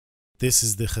This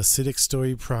is the Chassidic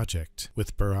Story Project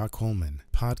with Barak Hullman,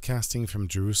 podcasting from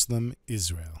Jerusalem,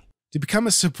 Israel. To become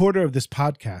a supporter of this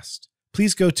podcast,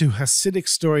 please go to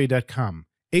HasidicStory.com,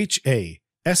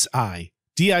 HASIDIC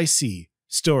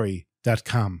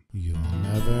story.com. You'll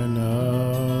never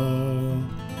know,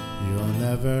 you'll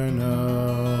never know,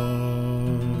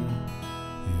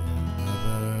 you'll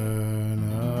never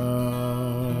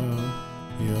know,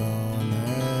 you'll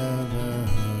never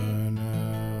know.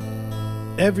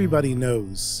 Everybody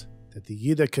knows that the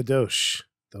Yid Kadosh,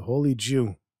 the Holy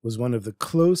Jew, was one of the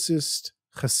closest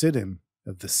Chassidim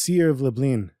of the Seer of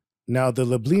Lublin. Now, the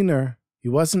Lubliner, he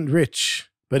wasn't rich,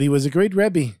 but he was a great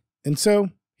Rebbe, and so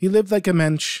he lived like a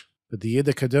mensch. But the Yid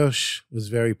Kadosh was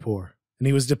very poor, and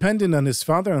he was dependent on his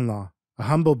father-in-law, a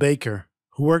humble baker,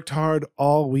 who worked hard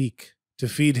all week to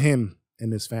feed him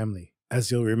and his family,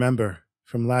 as you'll remember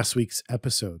from last week's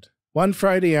episode. One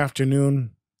Friday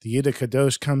afternoon, the Yid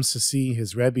Kadosh comes to see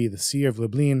his Rebbe, the Seer of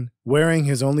Lublin, wearing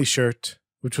his only shirt,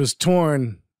 which was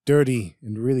torn, dirty,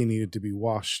 and really needed to be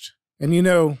washed. And you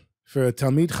know, for a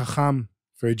Talmid Chacham,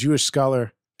 for a Jewish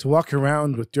scholar, to walk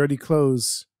around with dirty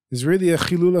clothes is really a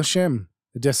Chilul Hashem,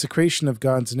 the desecration of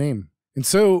God's name. And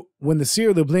so, when the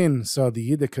Seer of Lublin saw the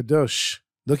Yid Kadosh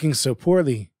looking so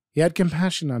poorly, he had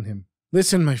compassion on him.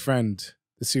 "Listen, my friend,"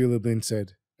 the Seer of Lublin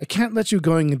said, "I can't let you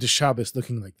going into Shabbos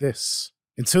looking like this."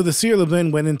 And so the Seer of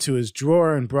Lublin went into his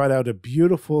drawer and brought out a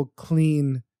beautiful,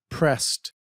 clean,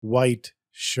 pressed, white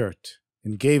shirt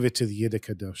and gave it to the Yid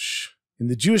Kadosh. In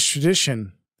the Jewish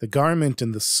tradition, the garment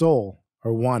and the soul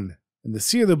are one. And the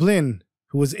Seer of Lublin,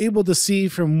 who was able to see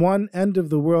from one end of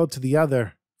the world to the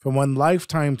other, from one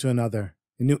lifetime to another,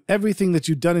 and knew everything that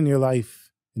you'd done in your life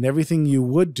and everything you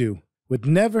would do, would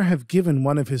never have given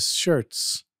one of his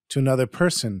shirts to another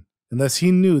person unless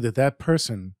he knew that that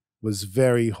person was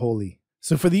very holy.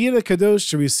 So for the Yid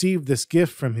Kadosh to receive this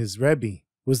gift from his Rebbe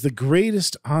was the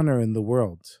greatest honor in the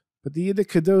world. But the Yid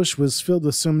Kadosh was filled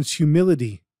with so much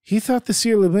humility. He thought the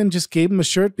Seer of Lublin just gave him a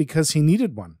shirt because he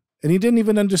needed one, and he didn't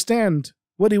even understand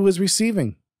what he was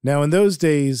receiving. Now, in those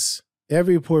days,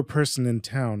 every poor person in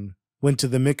town went to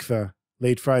the mikveh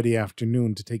late Friday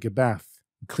afternoon to take a bath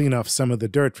and clean off some of the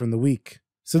dirt from the week.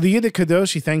 So the Yid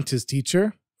Kadosh, he thanked his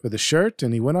teacher for the shirt,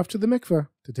 and he went off to the mikveh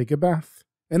to take a bath.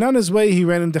 And on his way, he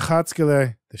ran into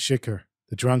Chatzkele, the shikar,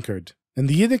 the drunkard. And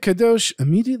the Yid Kadosh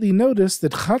immediately noticed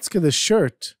that Chatzkele's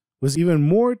shirt was even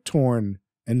more torn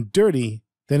and dirty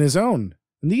than his own.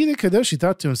 And the Yid Kadosh, he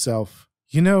thought to himself,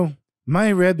 you know, my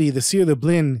Rebbe, the Seer of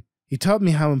Lublin, he taught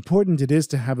me how important it is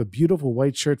to have a beautiful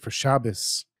white shirt for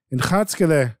Shabbos. And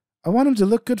Chatzkele, I want him to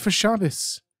look good for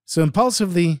Shabbos. So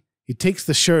impulsively, he takes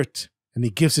the shirt and he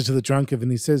gives it to the drunkard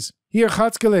and he says, "Here,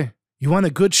 Chatzkele, you want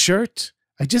a good shirt?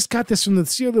 I just got this from the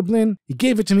Seer of Lublin. He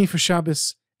gave it to me for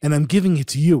Shabbos, and I'm giving it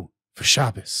to you for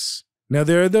Shabbos." Now,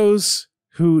 there are those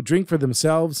who drink for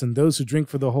themselves and those who drink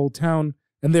for the whole town,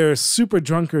 and there are super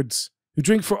drunkards who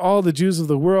drink for all the Jews of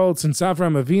the world since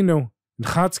Avram Avinu. And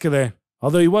Chatzkele,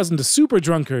 although he wasn't a super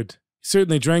drunkard, he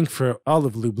certainly drank for all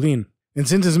of Lublin. And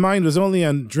since his mind was only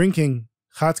on drinking,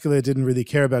 Chatzkele didn't really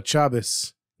care about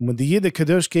Shabbos. And when the Yid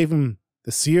Kadosh gave him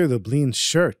the Seer of Lublin's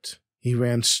shirt, he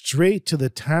ran straight to the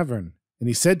tavern, and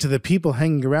he said to the people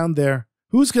hanging around there,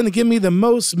 "Who's going to give me the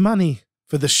most money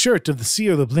for the shirt of the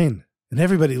Seer of Lublin?" And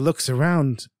everybody looks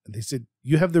around, and they said,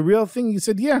 "You have the real thing?" He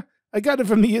said, "Yeah, I got it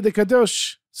from the Yid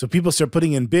Kadosh." So people start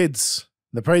putting in bids.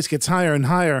 The price gets higher and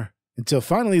higher, until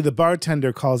finally the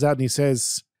bartender calls out and he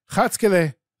says,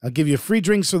 "Chatzkele, I'll give you free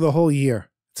drinks for the whole year."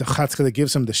 So Chatzkele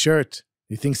gives him the shirt.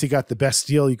 He thinks he got the best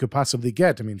deal you could possibly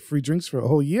get. I mean, free drinks for a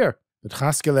whole year. But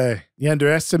Chatzkele, he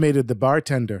underestimated the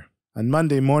bartender. On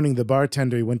Monday morning, the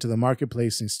bartender, he went to the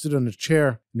marketplace and he stood on a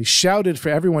chair and he shouted for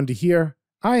everyone to hear,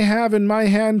 "I have in my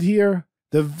hand here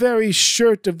the very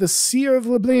shirt of the Seer of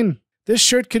Lublin. This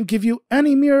shirt can give you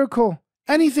any miracle,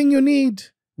 anything you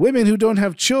need. Women who don't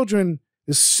have children,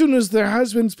 as soon as their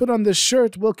husbands put on this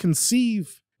shirt, will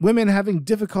conceive. Women having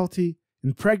difficulty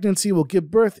in pregnancy will give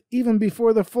birth even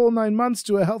before the full 9 months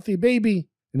to a healthy baby."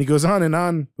 And he goes on and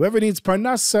on. Whoever needs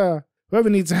parnassa, whoever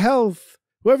needs health,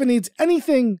 whoever needs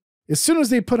anything, as soon as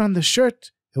they put on the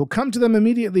shirt, it will come to them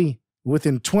immediately.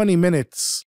 Within 20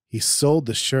 minutes, he sold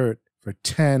the shirt for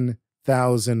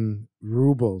 10,000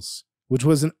 rubles, which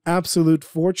was an absolute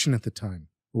fortune at the time.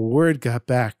 Word got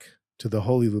back to the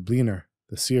holy Lubliner,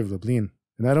 the Seer of Lublin.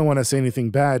 And I don't want to say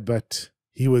anything bad, but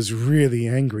he was really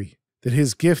angry that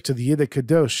his gift to the Yid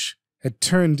Kadosh had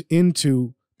turned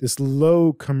into this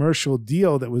low commercial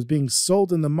deal that was being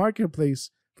sold in the marketplace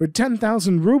for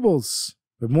 10,000 rubles.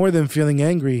 But more than feeling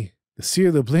angry, the Seer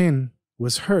of Lublin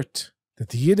was hurt that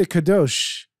the Yid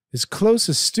Kadosh, his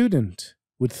closest student,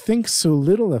 would think so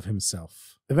little of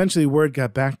himself. Eventually word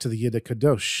got back to the Yid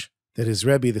Kadosh that his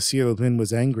Rebbe, the Seer Lublin,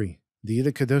 was angry. The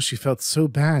Yid Kadosh, he felt so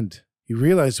bad. He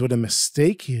realized what a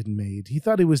mistake he had made. He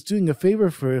thought he was doing a favor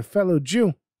for a fellow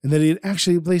Jew, and that he had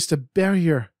actually placed a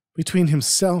barrier between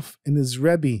himself and his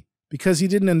Rebbe because he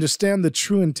didn't understand the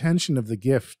true intention of the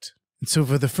gift. And so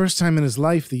for the first time in his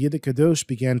life, the Yid Kadosh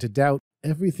began to doubt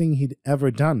everything he'd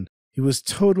ever done. He was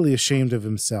totally ashamed of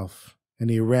himself, and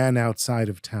he ran outside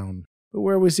of town. But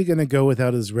where was he going to go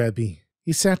without his Rebbe?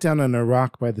 He sat down on a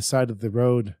rock by the side of the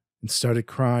road and started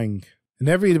crying. And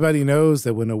everybody knows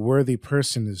that when a worthy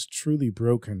person is truly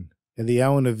broken,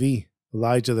 Eliyahu Navi,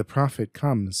 Elijah the prophet,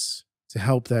 comes to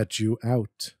help that Jew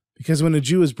out. Because when a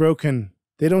Jew is broken,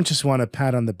 they don't just want a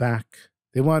pat on the back.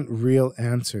 They want real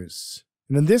answers.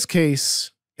 And in this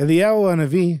case, Eliyahu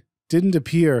Navi didn't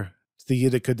appear to the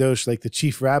Yid Kadosh like the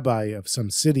chief rabbi of some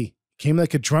city. He came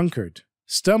like a drunkard,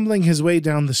 stumbling his way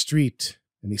down the street.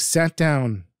 And he sat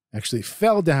down, actually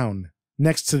fell down,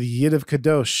 next to the Yid of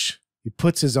Kadosh. He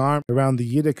puts his arm around the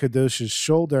Yid Kadosh's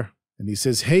shoulder, and he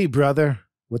says, "Hey, brother,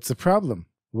 what's the problem?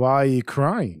 Why are you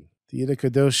crying?" The Yid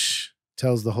Kadosh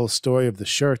tells the whole story of the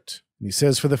shirt. And he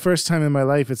says, "For the first time in my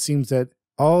life, it seems that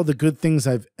all the good things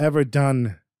I've ever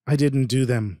done, I didn't do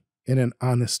them in an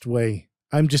honest way.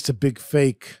 I'm just a big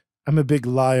fake. I'm a big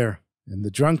liar." And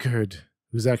the drunkard,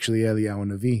 who's actually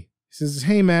Eliyahu Navi, he says,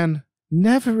 "Hey, man,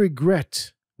 never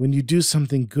regret when you do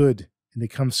something good and it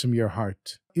comes from your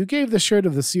heart. You gave the shirt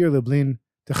of the Seer Lublin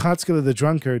to Chatzkala the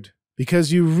drunkard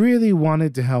because you really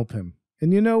wanted to help him.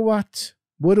 And you know what?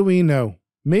 What do we know?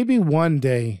 Maybe one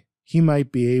day he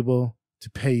might be able to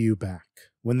pay you back."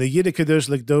 When the Yid Kadosh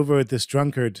looked over at this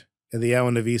drunkard,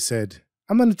 Eliyahu Navi said,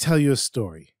 "I'm going to tell you a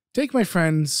story. Take my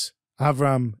friends,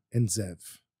 Avram and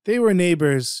Zev. They were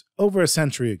neighbors over a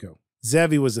century ago.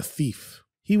 Zev, he was a thief.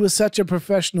 He was such a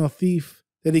professional thief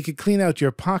that he could clean out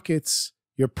your pockets,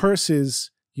 your purses,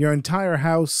 your entire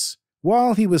house,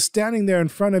 while he was standing there in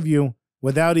front of you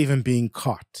without even being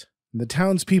caught. And the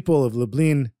townspeople of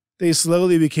Lublin, they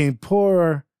slowly became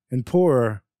poorer and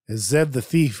poorer as Zev the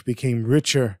thief became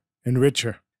richer and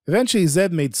richer. Eventually,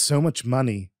 Zev made so much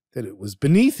money that it was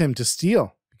beneath him to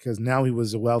steal, because now he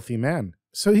was a wealthy man.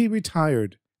 So he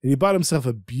retired, and he bought himself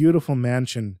a beautiful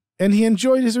mansion, and he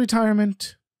enjoyed his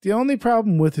retirement. The only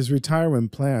problem with his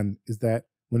retirement plan is that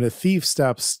when a thief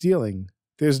stops stealing,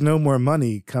 there's no more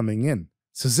money coming in.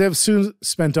 So Zev soon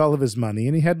spent all of his money,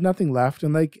 and he had nothing left,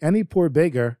 and like any poor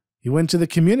beggar, he went to the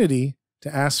community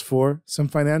to ask for some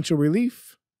financial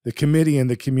relief. The committee and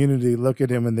the community look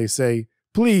at him and they say,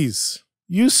 "Please,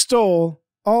 you stole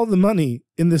all the money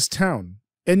in this town,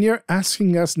 and you're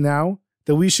asking us now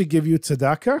that we should give you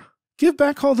tzedakah? Give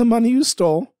back all the money you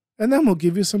stole, and then we'll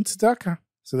give you some tzedakah."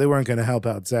 So they weren't going to help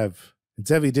out Zev. And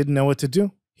Zev, he didn't know what to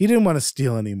do. He didn't want to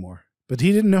steal anymore. But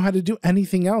he didn't know how to do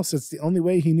anything else. It's the only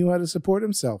way he knew how to support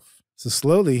himself. So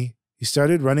slowly, he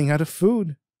started running out of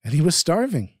food, and he was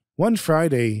starving. One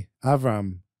Friday,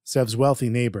 Avram, Zev's wealthy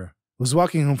neighbor, was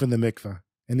walking home from the mikveh,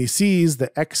 and he sees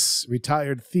the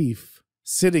ex-retired thief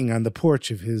sitting on the porch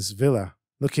of his villa,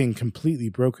 looking completely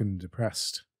broken and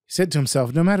depressed. He said to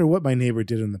himself, "No matter what my neighbor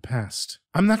did in the past,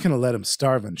 I'm not going to let him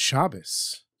starve on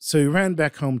Shabbos." So he ran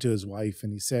back home to his wife,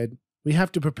 and he said, "We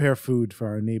have to prepare food for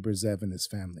our neighbor Zev and his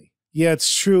family. Yeah,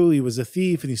 it's true, he was a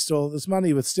thief and he stole this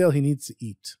money, but still he needs to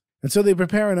eat." And so they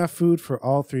prepare enough food for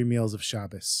all 3 meals of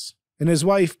Shabbos. And his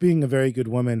wife, being a very good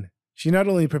woman, she not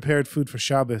only prepared food for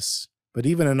Shabbos, but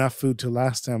even enough food to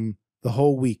last him the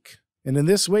whole week. And in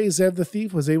this way, Zev the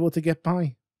thief was able to get by.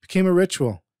 It became a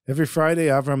ritual. Every Friday,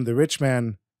 Avram, the rich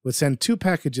man, would send 2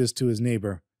 packages to his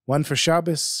neighbor, one for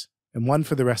Shabbos and one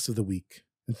for the rest of the week.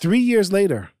 And 3 years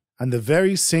later, on the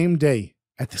very same day,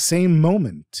 at the same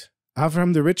moment,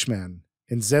 Avram the rich man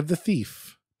and Zev the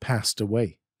thief passed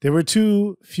away. There were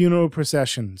 2 funeral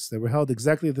processions that were held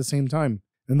exactly at the same time,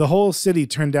 and the whole city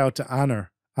turned out to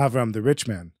honor Avram the rich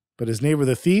man. But his neighbor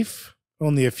the thief,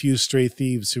 only a few stray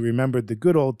thieves who remembered the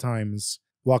good old times,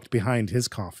 walked behind his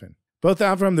coffin. Both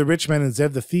Avram the rich man and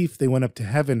Zev the thief, they went up to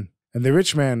heaven, and the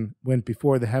rich man went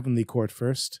before the heavenly court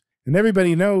first. And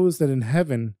everybody knows that in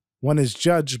heaven, one is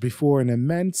judged before an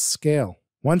immense scale.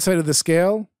 One side of the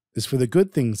scale is for the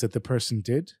good things that the person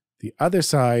did. The other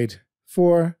side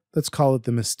for, let's call it,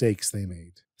 the mistakes they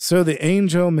made. So the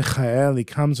angel Michael, he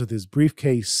comes with his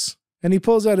briefcase, and he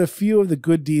pulls out a few of the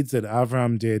good deeds that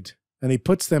Avram did, and he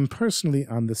puts them personally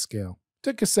on the scale.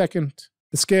 Took a second.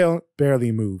 The scale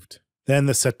barely moved. Then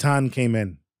the Satan came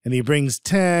in, and he brings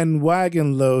 10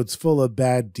 wagon loads full of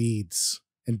bad deeds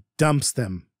and dumps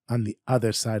them on the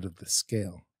other side of the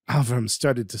scale. Avram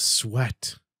started to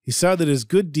sweat. He saw that his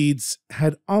good deeds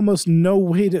had almost no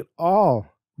weight at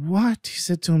all. "What?" he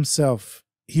said to himself.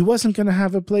 he wasn't going to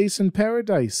have a place in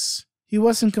paradise. He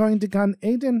wasn't going to Gan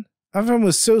Eden. Avram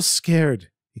was so scared.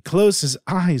 He closed his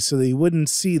eyes so that he wouldn't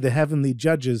see the heavenly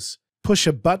judges push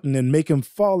a button and make him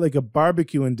fall like a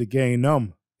barbecue into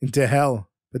Gehinnom, into hell.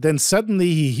 But then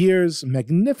suddenly he hears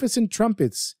magnificent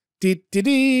trumpets.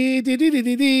 Dee-dee-dee,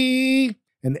 dee-dee-dee-dee-dee.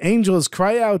 And angels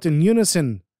cry out in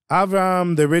unison,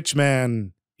 Avram, the rich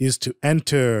man, is to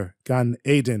enter Gan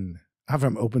Eden.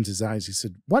 Avram opens his eyes. He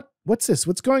said, What's this?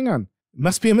 What's going on? It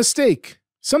must be a mistake.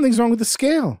 Something's wrong with the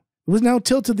scale. It was now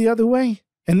tilted the other way.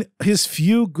 And his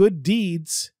few good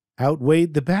deeds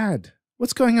outweighed the bad.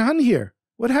 What's going on here?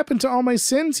 What happened to all my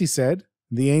sins? He said.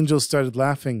 The angels started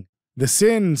laughing. The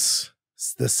sins.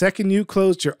 The second you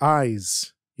closed your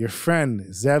eyes, your friend,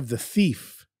 Zev the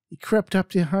thief, he crept up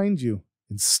behind you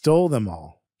and stole them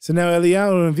all. So now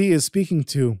Eliyahu Navi is speaking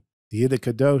to the Yid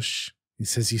Kadosh. He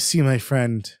says, you see, my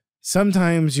friend,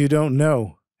 sometimes you don't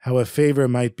know how a favor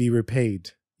might be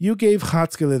repaid. You gave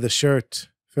Chatzkele the shirt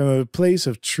from a place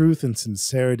of truth and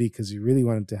sincerity because you really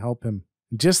wanted to help him.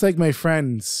 And just like my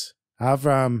friends,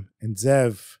 Avram and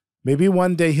Zev, maybe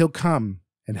one day he'll come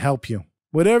and help you.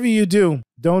 Whatever you do,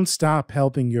 don't stop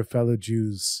helping your fellow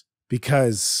Jews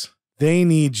because they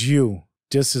need you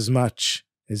just as much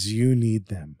as you need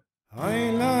them.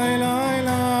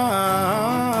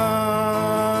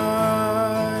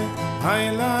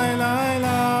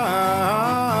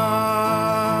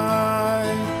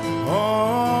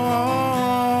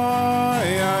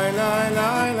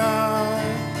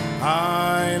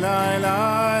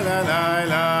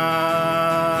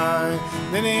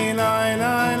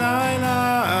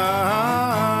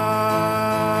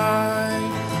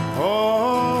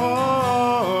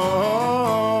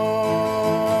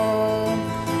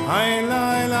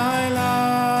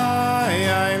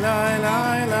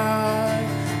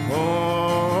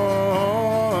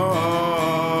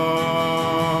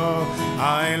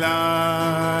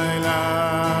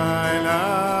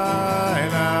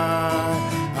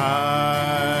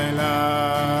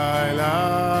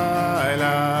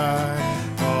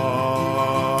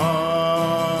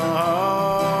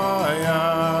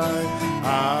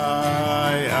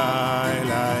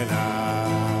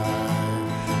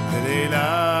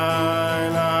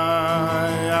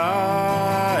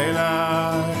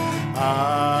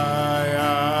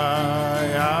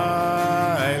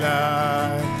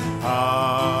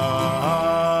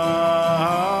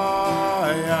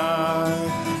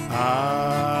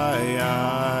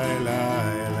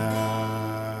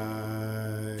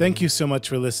 Thank you so much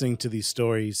for listening to these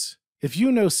stories. If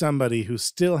you know somebody who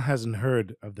still hasn't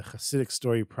heard of the Chassidic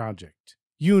Story Project,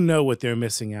 you know what they're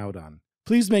missing out on.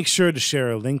 Please make sure to share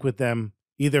a link with them,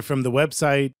 either from the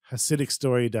website,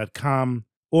 HasidicStory.com,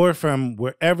 or from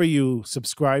wherever you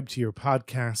subscribe to your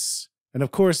podcasts. And of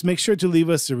course, make sure to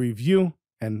leave us a review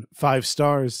and 5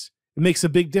 stars. It makes a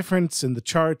big difference in the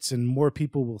charts, and more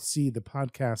people will see the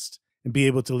podcast and be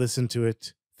able to listen to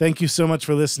it. Thank you so much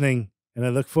for listening, and I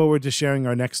look forward to sharing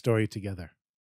our next story together.